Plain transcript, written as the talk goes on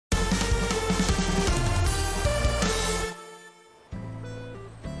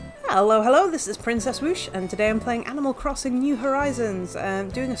Hello, hello, this is Princess Whoosh, and today I'm playing Animal Crossing New Horizons,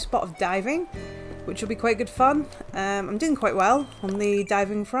 doing a spot of diving, which will be quite good fun. I'm doing quite well on the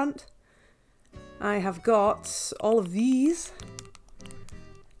diving front. I have got all of these.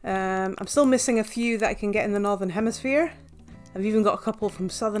 I'm still missing a few that I can get in the Northern Hemisphere. I've even got a couple from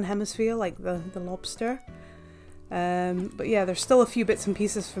Southern Hemisphere, like the lobster. But yeah, there's still a few bits and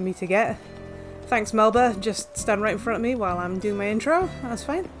pieces for me to get. Thanks, Melba. Just stand right in front of me while I'm doing my intro. That's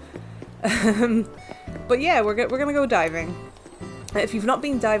fine. But yeah, we're gonna go diving. If you've not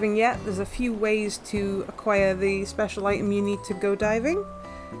been diving yet, there's a few ways to acquire the special item you need to go diving,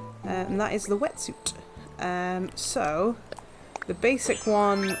 and that is the wetsuit. So the basic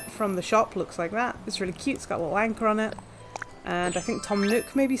one from the shop looks like that. It's really cute. It's got a little anchor on it, and I think Tom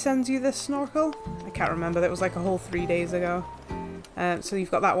Nook maybe sends you this snorkel. I can't remember. That was like a whole 3 days ago. So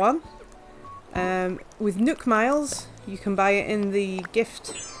you've got that one. With Nook Miles, you can buy it in the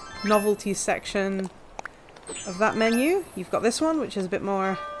gift novelties section of that menu. You've got this one, which is a bit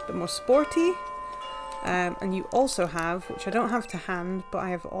more sporty, and you also have, which I don't have to hand, but I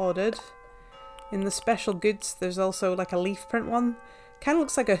have ordered in the special goods. There's also like a leaf print one. Kind of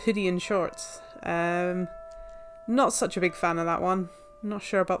looks like a hoodie and shorts. Not such a big fan of that one. Not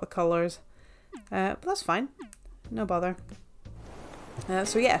sure about the colours, but that's fine. No bother.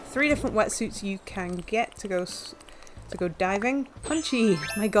 So yeah, 3 different wetsuits you can get to go diving. Punchy!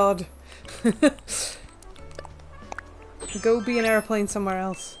 My god. Go be an airplane somewhere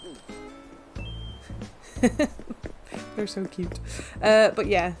else. They're so cute. But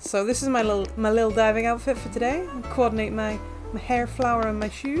yeah, so this is my little diving outfit for today. I'll coordinate my hair flower and my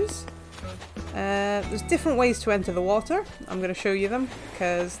shoes. There's different ways to enter the water. I'm going to show you them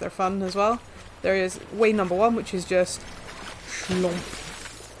because they're fun as well. There is way number 1, which is just schlump.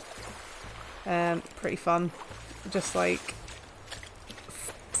 Pretty fun. Just like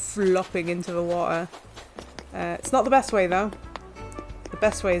flopping into the water. It's not the best way though. The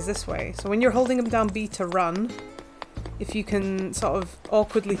best way is this way. So when you're holding them down B to run, if you can sort of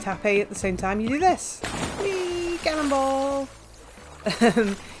awkwardly tap A at the same time, you do this. Whee! Cannonball!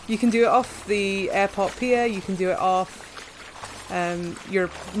 You can do it off the airport pier, you can do it off your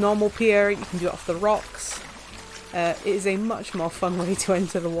normal pier, you can do it off the rocks. It is a much more fun way to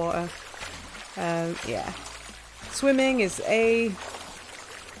enter the water. Yeah. Swimming is A,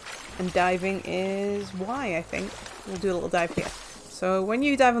 and diving is Y, I think. We'll do a little dive here. So when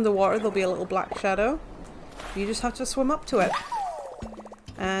you dive underwater, there'll be a little black shadow. You just have to swim up to it.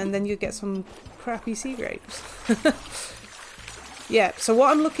 And then you get some crappy sea grapes. Yeah, so what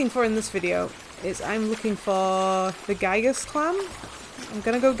I'm looking for in this video is I'm looking for the Gigas clam. I'm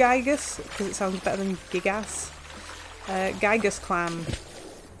gonna go Gigas because it sounds better than Gigas. Gigas clam.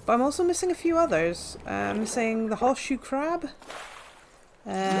 But I'm also missing a few others. I'm missing the horseshoe crab.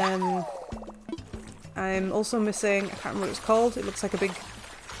 I'm also missing, I can't remember what it's called. It looks like a big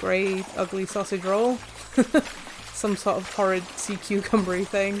grey ugly sausage roll. Some sort of horrid sea cucumber-y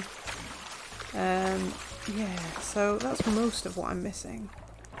thing. Yeah, so that's most of what I'm missing.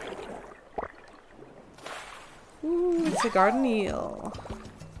 Ooh, it's a garden eel.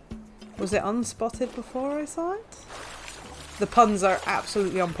 Was it unspotted before I saw it? The puns are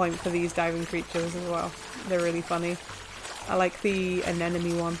absolutely on point for these diving creatures as well. They're really funny. I like the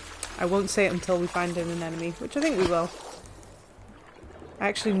anemone one. I won't say it until we find an anemone, which I think we will. I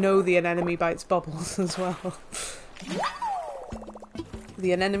actually know the anemone bites bubbles as well.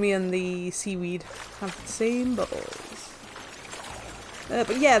 The anemone and the seaweed have the same bubbles.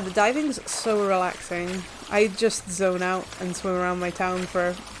 But yeah, the diving's so relaxing. I just zone out and swim around my town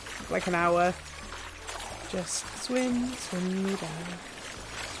for like an hour. Just swim, swim, dive.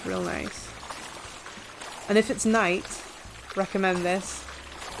 It's real nice. And if it's night, recommend this.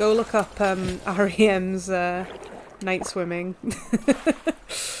 Go look up REM's night swimming.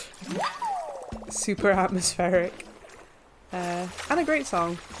 Super atmospheric. And a great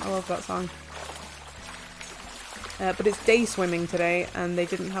song. I love that song. But it's day swimming today, and they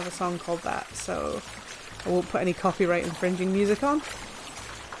didn't have a song called that, so I won't put any copyright infringing music on.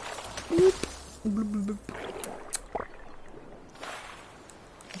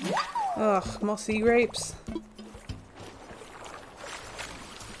 Ugh, more sea grapes.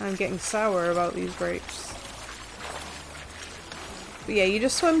 I'm getting sour about these grapes. But yeah, you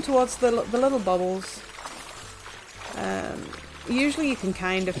just swim towards the little bubbles. Usually you can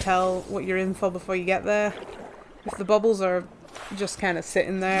kind of tell what you're in for before you get there. If the bubbles are just kind of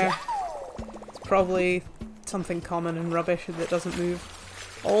sitting there, it's probably something common and rubbish that doesn't move.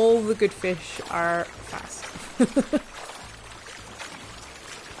 All the good fish are fast.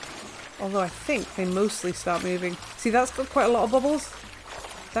 Although I think they mostly start moving. See, that's got quite a lot of bubbles.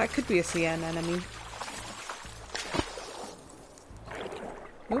 That could be a CN enemy.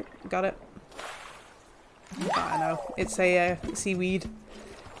 Oh, got it. I know. It's a seaweed.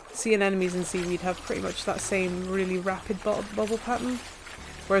 Sea anemones and seaweed have pretty much that same really rapid bubble pattern.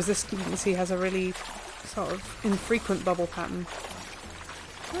 Whereas this, you can see, has a really sort of infrequent bubble pattern.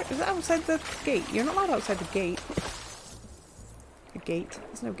 Where, is it outside the gate? You're not allowed outside the gate. A gate?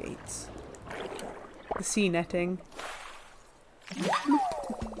 There's no gates. The sea netting.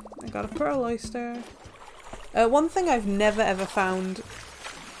 I got a pearl oyster. One thing I've never ever found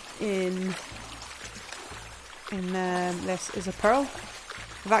in this is a pearl.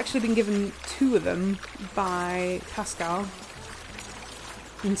 I've actually been given 2 of them by Pascal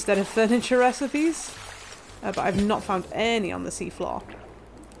instead of furniture recipes, but I've not found any on the seafloor.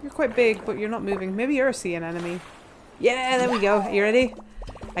 You're quite big, but you're not moving. Maybe you're a sea anemone. Yeah, there we go. You ready?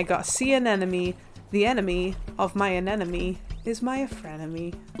 I got a sea anemone. The enemy of my anemone is my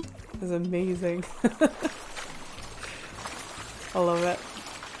frenemy. That's amazing. I love it.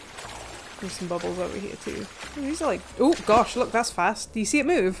 There's some bubbles over here too. Oh, these are like... Oh gosh, look, that's fast. Do you see it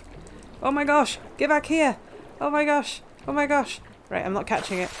move? Oh my gosh, get back here. Oh my gosh, oh my gosh. Right, I'm not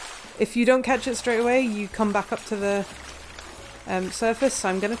catching it. If you don't catch it straight away, you come back up to the surface. So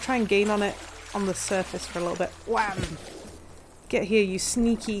I'm going to try and gain on it on the surface for a little bit. Wham! Get here, you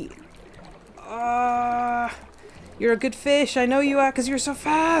sneaky... You're a good fish. I know you are because you're so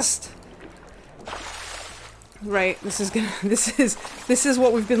fast. Right, this is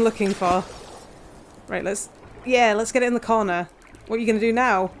what we've been looking for. Right, let's get it in the corner. What are you gonna do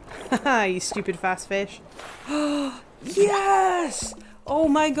now? Haha, you stupid fast fish. Yes! Oh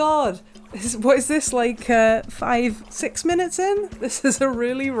my god! What is this, like 5-6 minutes in? This is a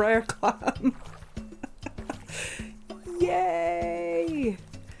really rare clam. Yay!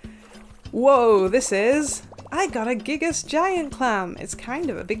 Whoa, this is... I got a Gigas giant clam! It's kind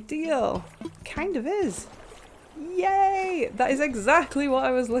of a big deal. Kind of is. Yay! That is exactly what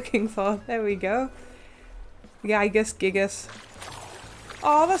I was looking for. There we go. Gigas.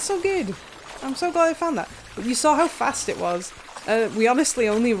 Oh, that's so good. I'm so glad I found that. But you saw how fast it was. We honestly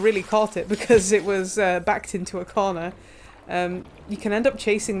only really caught it because it was backed into a corner. You can end up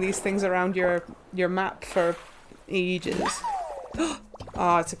chasing these things around your map for ages.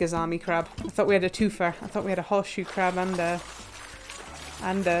 Oh, it's a gazami crab. I thought we had a twofer. I thought we had a horseshoe crab and a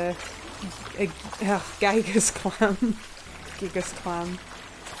Gigas clam. Gigas clam.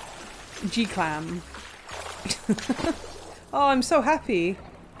 G-clam. Oh, I'm so happy.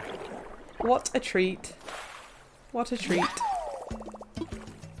 What a treat. What a treat.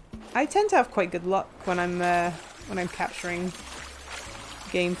 I tend to have quite good luck when I'm capturing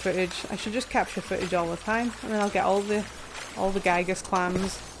game footage. I should just capture footage all the time and then I'll get all the Gigas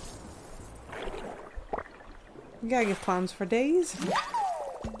clams. Gigas clams for days.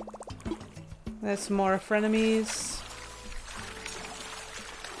 There's some more frenemies.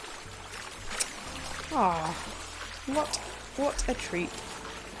 Ah, what a treat.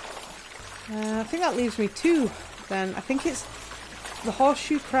 I think that leaves me 2 then. I think it's the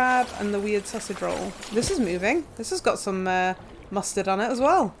horseshoe crab and the weird sausage roll. This is moving. This has got some mustard on it as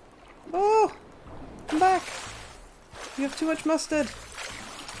well. Oh, come back. You have too much mustard.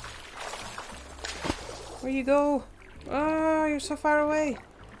 Where you go? Oh, you're so far away.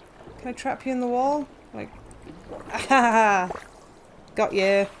 Can I trap you in the wall? Like, ah, got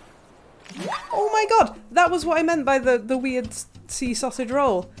you. Oh my god, that was what I meant by the weird sea sausage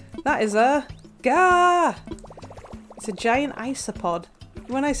roll. That is a gah. It's a giant isopod.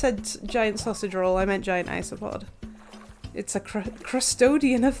 When I said giant sausage roll, I meant giant isopod. It's a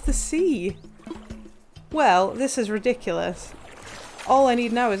custodian of the sea. Well, this is ridiculous. All I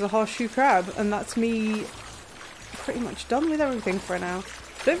need now is a horseshoe crab, and that's me pretty much done with everything for now.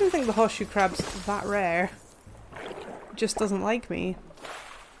 I don't even think the horseshoe crab's that rare. It just doesn't like me.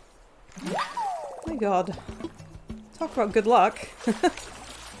 My god. Talk about good luck.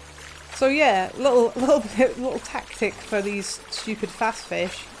 So yeah, little tactic for these stupid fast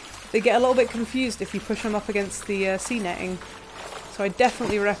fish. They get a little bit confused if you push them up against the sea netting. So I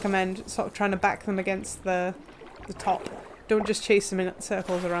definitely recommend sort of trying to back them against the top. Don't just chase them in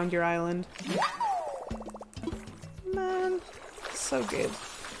circles around your island. Man, so good.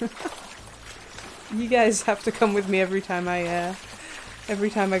 You guys have to come with me every time I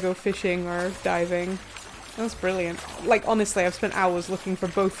go fishing or diving. That's brilliant. Like, honestly, I've spent hours looking for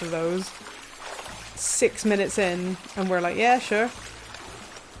both of those. 6 minutes in, and we're like, yeah, sure.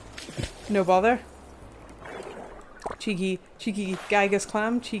 No bother. Cheeky Gigas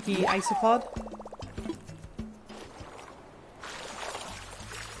clam, cheeky isopod.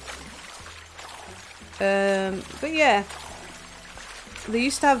 But yeah. They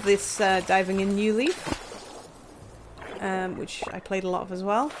used to have this diving in New Leaf, which I played a lot of as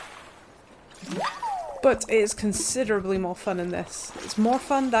well. But it is considerably more fun in this. It's more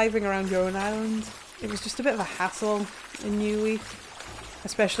fun diving around your own island. It was just a bit of a hassle in New Leaf,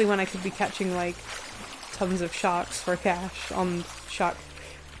 especially when I could be catching like tons of sharks for cash on Shark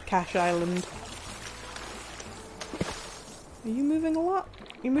Cash Island. Are you moving a lot?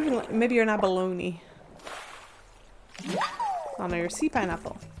 You're moving like, maybe you're an abalone. Oh no, you're a sea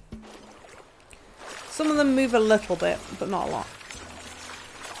pineapple. Some of them move a little bit, but not a lot.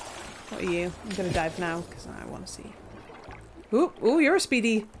 What are you? I'm gonna dive now because I want to see. Ooh, ooh, you're a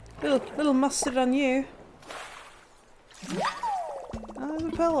speedy. Little mustard on you. Oh, there's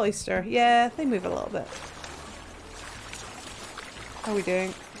a pearl oyster. Yeah, they move a little bit. How are we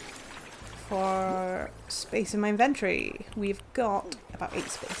doing? For space in my inventory, we've got about 8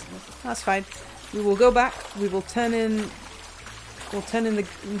 spaces. That's fine. We will go back. We will turn in. We'll turn in the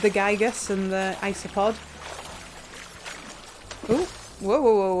Gigas and the isopod. Ooh! Whoa,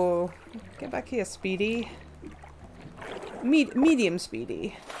 whoa, whoa, whoa! Get back here, Speedy. Medium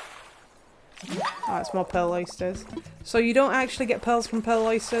Speedy. Oh, it's more pearl oysters. So you don't actually get pearls from pearl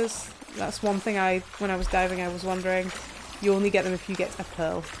oysters. That's one thing when I was diving, I was wondering. You only get them if you get a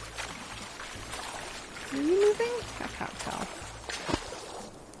pearl. Are you moving? I can't tell.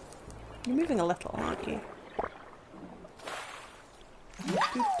 You're moving a little, aren't you?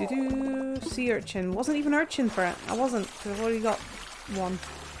 Sea urchin. Wasn't even urchin for it. I wasn't, because I've already got one.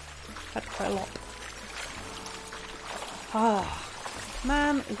 Had quite a lot. Ah,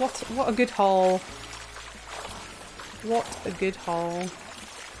 man, what a good haul. What a good haul.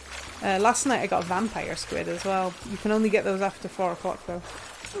 Last night I got a vampire squid as well. You can only get those after 4 o'clock though.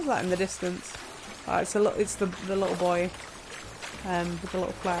 What's that in the distance? Oh, it's the little boy with the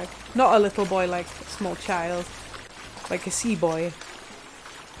little flag. Not a little boy like a small child, like a sea boy.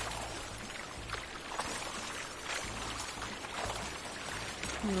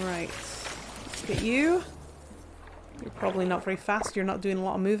 Right, let's get you. You're probably not very fast. You're not doing a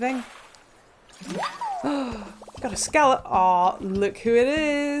lot of moving. Got a scallop. Aw, look who it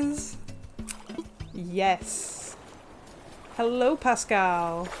is. Yes. Hello,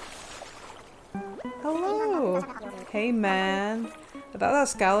 Pascal. Hello. Hey, man. About that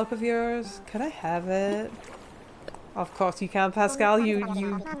scallop of yours, can I have it? Of course you can, Pascal.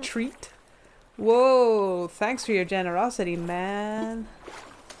 You treat. Whoa, thanks for your generosity, man.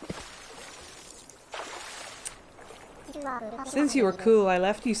 Since you were cool, I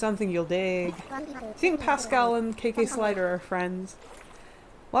left you something you'll dig. I think Pascal and KK Slider are friends.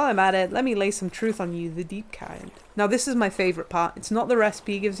 While I'm at it, let me lay some truth on you, the deep kind. Now this is my favourite part. It's not the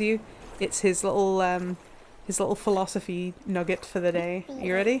recipe he gives you, it's his little philosophy nugget for the day.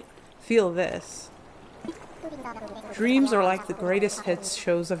 You ready? Feel this. Dreams are like the greatest hits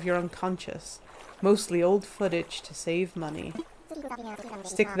shows of your unconscious. Mostly old footage to save money.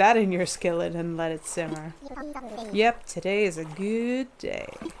 Stick that in your skillet and let it simmer. Yep, today is a good day.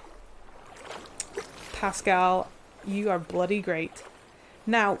 Pascal, you are bloody great.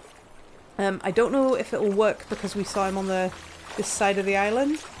 Now, I don't know if it will work because we saw him on this side of the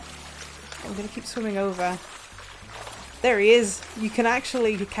island. I'm going to keep swimming over. There he is. You can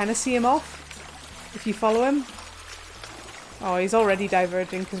actually kind of see him off if you follow him. Oh, he's already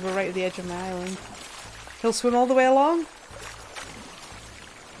diverging because we're right at the edge of my island. He'll swim all the way along.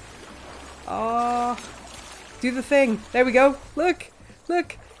 Oh, do the thing. There we go. Look,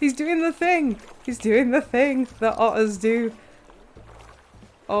 look, he's doing the thing. He's doing the thing that otters do.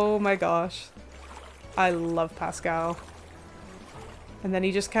 Oh my gosh. I love Pascal. And then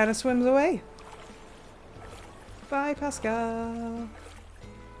he just kind of swims away. Bye, Pascal.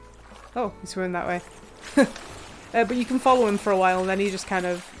 Oh, he's swimming that way. But you can follow him for a while and then he just kind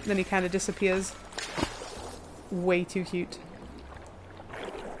of disappears. Way too cute.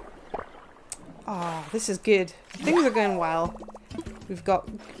 Oh, this is good. Things are going well. We've got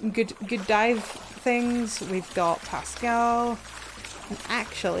good dive things. We've got Pascal. And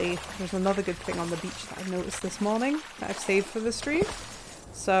actually, there's another good thing on the beach that I noticed this morning that I've saved for the stream.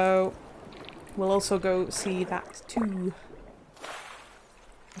 So, we'll also go see that too.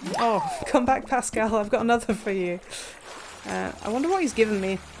 Oh, come back, Pascal. I've got another for you. I wonder what he's given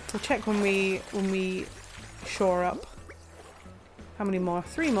me. We'll check when we shore up. How many more?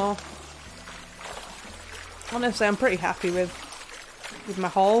 3 more. Honestly, I'm pretty happy with my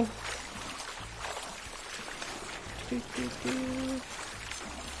haul.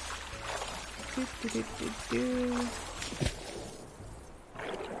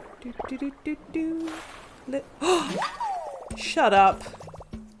 Shut up.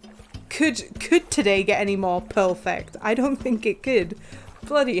 Could today get any more perfect? I don't think it could.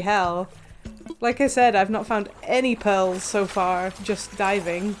 Bloody hell. Like I said, I've not found any pearls so far, just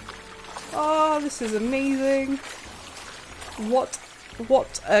diving. Oh, this is amazing. What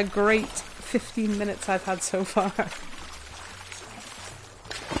a great 15 minutes I've had so far.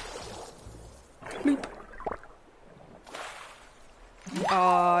 Bloop.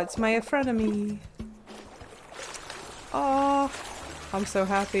 Oh, it's my frenemy. Oh, I'm so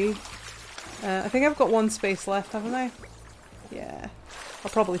happy. I think I've got one space left, haven't I? Yeah.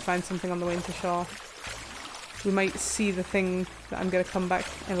 I'll probably find something on the way into shore. We might see the thing that I'm going to come back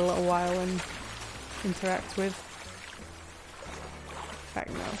in a little while and interact with. In fact,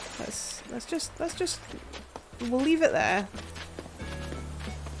 no. Let's just we'll leave it there.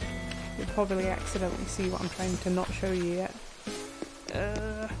 You'll probably accidentally see what I'm trying to not show you yet.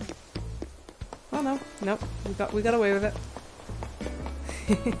 Oh no, nope. We got away with it.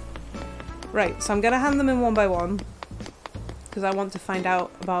 Right, so I'm gonna hand them in one by one because I want to find out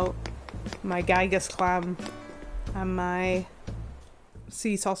about my Gigas clam and my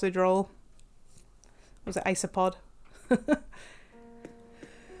sea sausage roll. Was it isopod?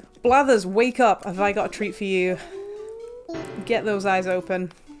 Blathers, wake up! Have I got a treat for you? Get those eyes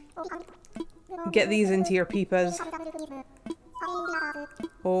open. Get these into your peepers.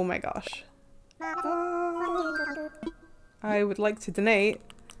 Oh my gosh. I would like to donate.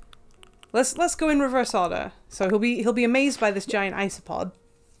 Let's go in reverse order. So he'll be amazed by this giant isopod.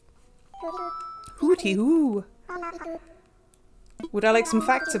 Hooty hoo! Would I like some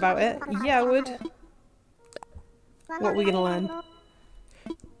facts about it? Yeah, I would. What are we gonna learn?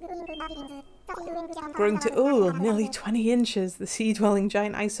 Growing to nearly 20 inches, the sea-dwelling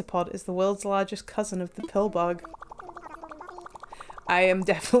giant isopod is the world's largest cousin of the pillbug. I am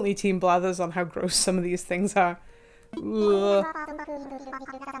definitely Team Blathers on how gross some of these things are. Ugh.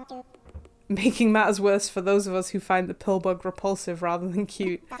 Making matters worse for those of us who find the pillbug repulsive rather than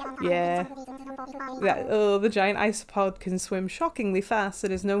cute. Yeah. The giant isopod can swim shockingly fast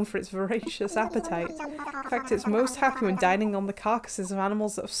and is known for its voracious appetite. In fact, it's most happy when dining on the carcasses of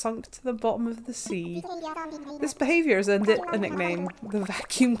animals that have sunk to the bottom of the sea. This behaviour has earned it a nickname, the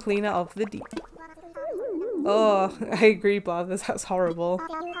vacuum cleaner of the deep. Oh, I agree, Blathers, that's horrible.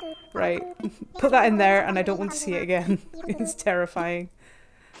 Right, put that in there and I don't want to see it again. It's terrifying.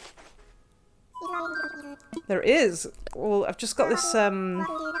 There is! Well, I've just got this, little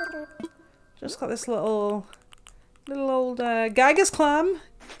old, Gigas clam.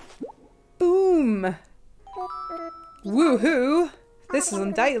 Boom! Woohoo! This is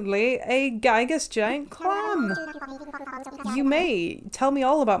undoubtedly a Gigas giant clam! You may tell me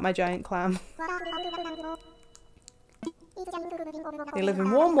all about my giant clam. They live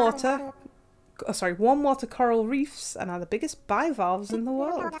in warm water coral reefs and are the biggest bivalves in the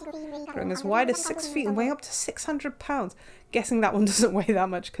world. Growing as wide as 6 feet and weighing up to 600 pounds. Guessing that one doesn't weigh that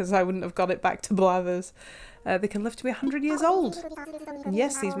much because I wouldn't have got it back to Blathers. They can live to be 100 years old. And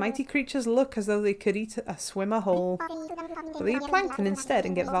yes, these mighty creatures look as though they could eat a swimmer whole. But they eat plankton instead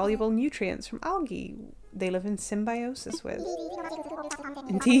and get valuable nutrients from algae they live in symbiosis with.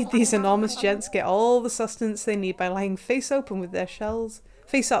 Indeed, these enormous gents get all the sustenance they need by lying face up with their shells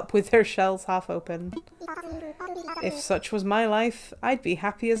half open. If such was my life, I'd be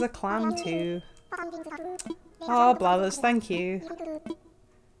happy as a clam too. Oh, Blathers, thank you.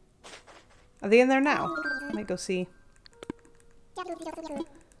 Are they in there now? Might go see.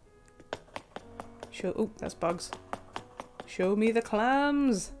 Oh, that's bugs. Show me the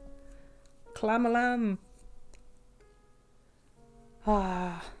clams! Clam-a-lam!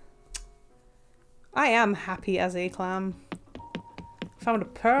 Ah. I am happy as a clam. Found a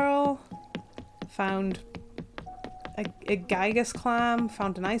pearl. Found a Gigas clam.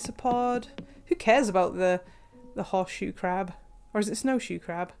 Found an isopod. Who cares about the horseshoe crab? Or is it snowshoe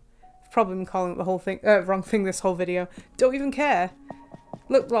crab? I've probably been calling it the whole thing, wrong thing this whole video. Don't even care.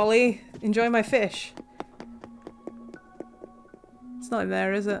 Look, Lolly. Enjoy my fish. It's not in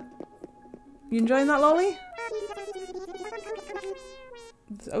there, is it? You enjoying that, Lolly?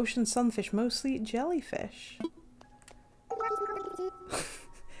 The ocean sunfish mostly eat jellyfish.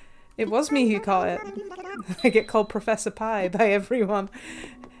 It was me who caught it. I get called Professor Pie by everyone.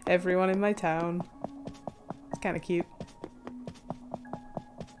 Everyone in my town. It's kind of cute.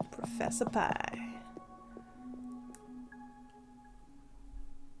 Professor Pie.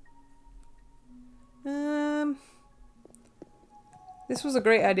 This was a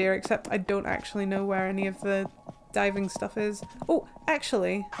great idea, except I don't actually know where any of the diving stuff is. Oh,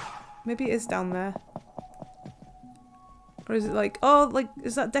 actually, maybe it is down there. Or is it like, oh, like,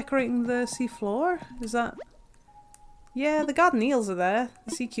 is that decorating the sea floor? Is that... Yeah, the garden eels are there.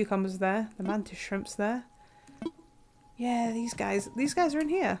 The sea cucumbers are there. The mantis shrimp's there. Yeah, these guys are in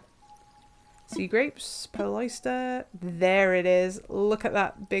here. Sea grapes, pearl oyster. There it is. Look at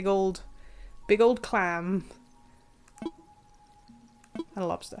that big old clam. And a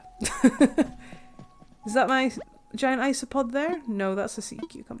lobster. Is that my giant isopod there? No, that's a sea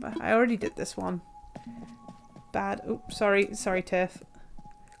cucumber. I already did this one. Bad. Oops, sorry, Tiff.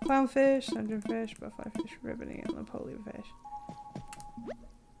 Clownfish, sunfish, butterfly fish, ribbony, and Napoleon fish.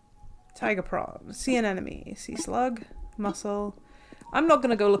 Tiger prawn, sea anemone, sea slug, mussel. I'm not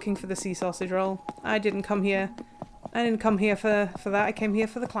gonna go looking for the sea sausage roll. I didn't come here for that. I came here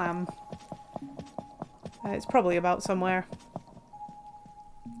for the clam. It's probably about somewhere.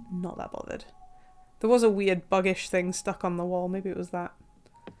 Not that bothered. There was a weird buggish thing stuck on the wall. Maybe it was that.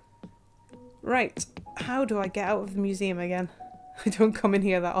 Right. How do I get out of the museum again? I don't come in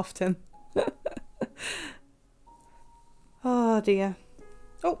here that often. Oh dear.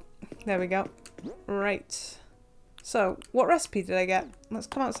 Oh, there we go. Right. So, what recipe did I get? Let's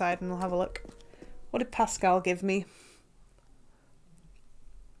come outside and we'll have a look. What did Pascal give me?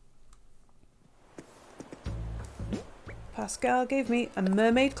 Pascal gave me a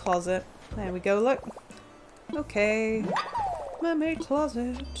mermaid closet. There we go, look. Okay. Mermaid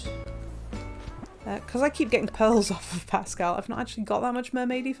closet. Because I keep getting pearls off of Pascal, I've not actually got that much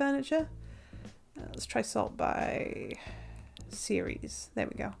mermaidy furniture. Let's try sort by series. There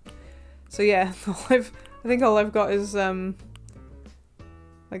we go. So yeah, I think all I've got is like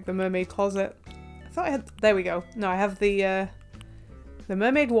the mermaid closet. I thought I had. There we go. No, I have the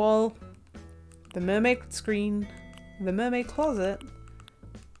mermaid wall, the mermaid screen, the mermaid closet,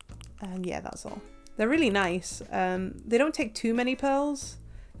 and yeah, that's all. They're really nice. They don't take too many pearls.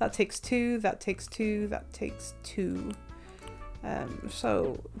 That takes 2, that takes 2, that takes 2.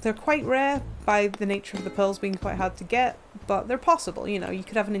 So they're quite rare by the nature of the pearls being quite hard to get, but they're possible, you know, you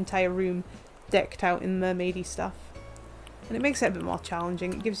could have an entire room decked out in mermaidy stuff. And it makes it a bit more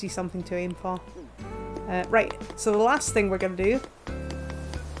challenging, it gives you something to aim for. Right, so the last thing we're going to do,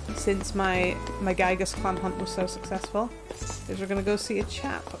 since my Gigas clam hunt was so successful, is we're going to go see a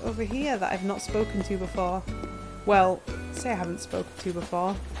chap over here that I've not spoken to before. Well, say I haven't spoken to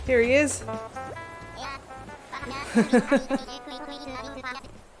before. Here he is.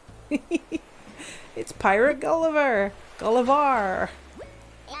 It's Pirate Gulliver. Gulliver.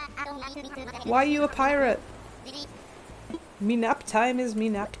 Why are you a pirate? Me nap time is me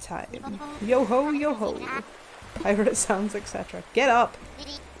nap time. Yo ho, yo ho. Pirate sounds, etc. Get up.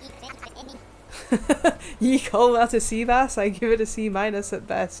 Ye call that a sea bass? I give it a C- at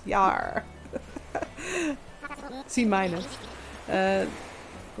best. Yar. C-.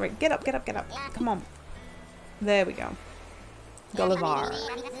 Right, get up, get up, get up. Come on. There we go. Gulliver.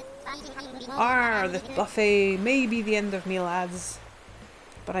 This buffet may be the end of me, lads.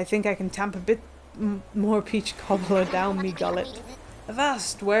 But I think I can tamp a bit more peach cobbler down me gullet.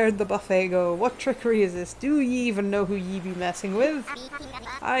 Avast, where'd the buffet go? What trickery is this? Do ye even know who ye be messing with?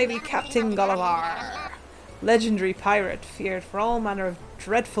 I be Captain Gulliver, legendary pirate, feared for all manner of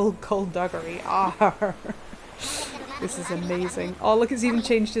dreadful skullduggery. Arr! This is amazing. Oh, look, it's even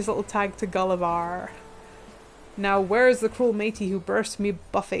changed his little tag to Gulliver. Now, where's the cruel matey who burst me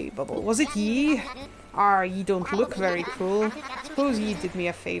buffet bubble? Was it ye? Arr, ye don't look very cruel. Suppose ye did me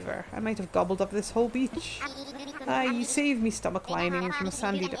a favour. I might have gobbled up this whole beach. Ye saved me stomach lining from a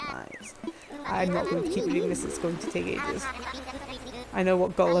sandy demise. I'm not going to keep reading this, it's going to take ages. I know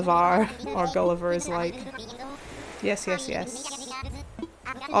what Gulliver or Gulliver is like. Yes, yes, yes.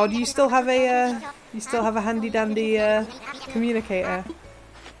 Oh, do you still have a handy dandy communicator?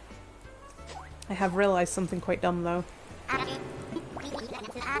 I have realised something quite dumb though.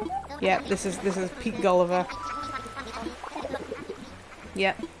 Yeah, this is Pete Gulliver.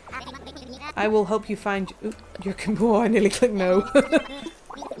 Yeah. I will help you find your oh, I nearly clicked no.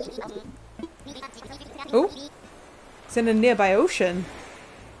 Oh, it's in a nearby ocean.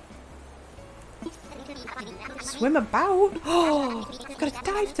 Swim about? Oh, I've got to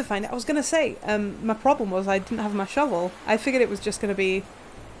dive to find it. I was gonna say, my problem was I didn't have my shovel. I figured it was just gonna be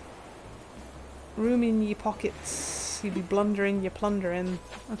room in your pockets. You'd be blundering, you're plundering.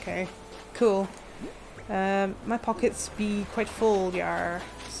 Okay, cool. My pockets be quite full, yar,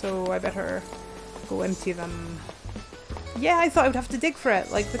 so I better go empty them. Yeah, I thought I would have to dig for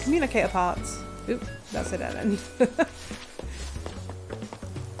it, like the communicator parts. Oop, that's a dead end.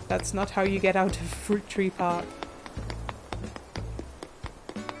 That's not how you get out of Fruit Tree Park.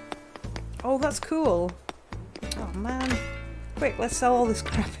 Oh, that's cool. Oh man. Quick, let's sell all this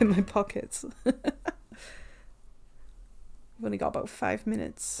crap in my pockets. We've only got about 5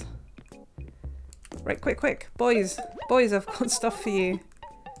 minutes. Right, quick, quick. Boys, I've got stuff for you.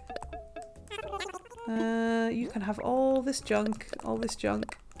 You can have all this junk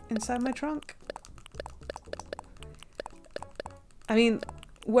inside my trunk. I mean,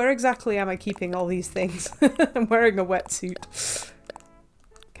 where exactly am I keeping all these things? I'm wearing a wetsuit.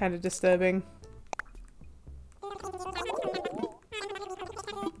 Kind of disturbing.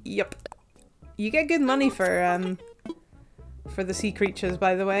 Yep. You get good money for the sea creatures,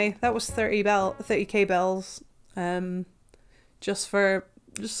 by the way. That was 30k bells.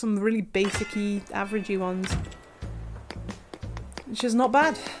 Just some really basic-y, averagey ones. Which is not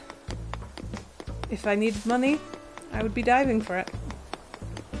bad. If I needed money, I would be diving for it.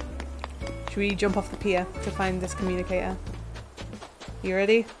 Should we jump off the pier to find this communicator? You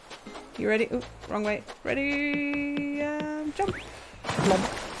ready? You ready? Ooh, wrong way. Ready? Jump! Plump.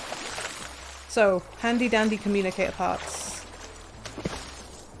 So, handy dandy communicator parts.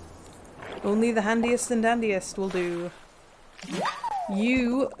 Only the handiest and dandiest will do.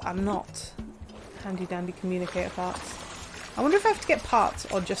 You are not handy dandy communicator parts. I wonder if I have to get parts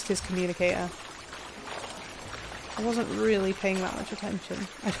or just his communicator. I wasn't really paying that much attention.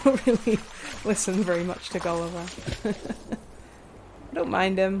 I don't really listen very much to Gulliver. I don't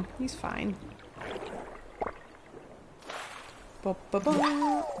mind him. He's fine.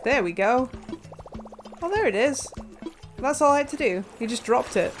 Ba-ba-ba. There we go. Oh, there it is. That's all I had to do. He just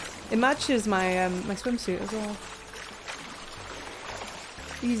dropped it. It matches my my swimsuit as well.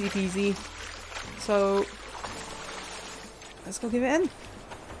 Easy peasy. So let's go give it in.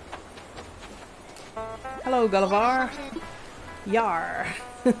 Hello, Gulliver. Yar.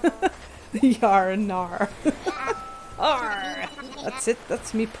 Yar and nar. Arr. That's it.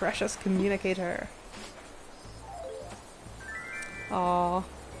 That's me precious communicator. Aw.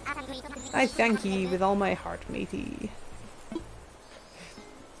 I thank ye with all my heart, matey.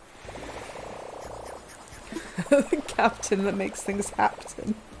 The captain that makes things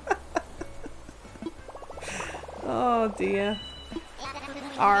happen. Oh dear.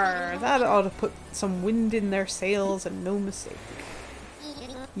 Arr, that ought to put some wind in their sails and no mistake.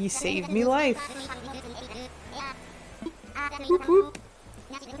 Ye saved me life. Whoop whoop.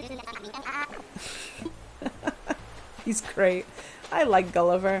 He's great. I like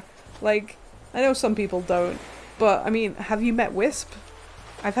Gulliver. Like, I know some people don't, but I mean, have you met Wisp?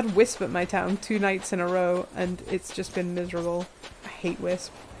 I've had Wisp at my town 2 nights in a row and it's just been miserable. I hate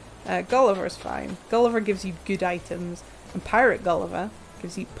Wisp. Gulliver's fine. Gulliver gives you good items, and Pirate Gulliver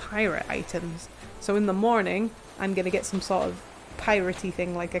gives you pirate items. So in the morning, I'm gonna get some sort of piratey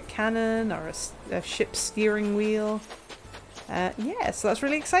thing like a cannon or a ship's steering wheel. Yeah, so that's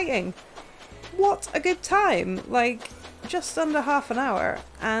really exciting. What a good time! Like, just under half an hour,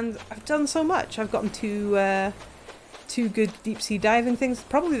 and I've done so much. I've gotten two good deep sea diving things,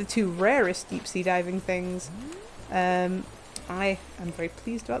 probably the 2 rarest deep sea diving things. I am very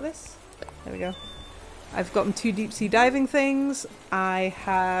pleased about this. There we go. I've gotten 2 deep sea diving things. I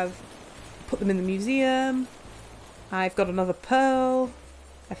have put them in the museum. I've got another pearl.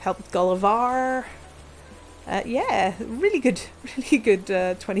 I've helped Gulliver. Yeah, really good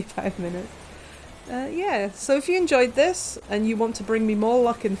 25 minutes. Yeah, so if you enjoyed this and you want to bring me more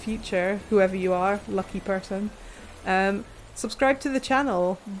luck in the future, whoever you are, lucky person, subscribe to the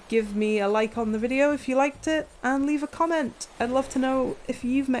channel, give me a like on the video if you liked it, and leave a comment. I'd love to know if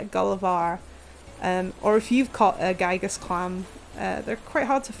you've met Gulliver, or if you've caught a Gigas clam. They're quite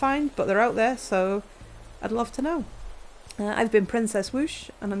hard to find, but they're out there, so I'd love to know. I've been Princess Whoosh,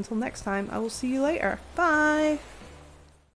 and until next time, I will see you later. Bye!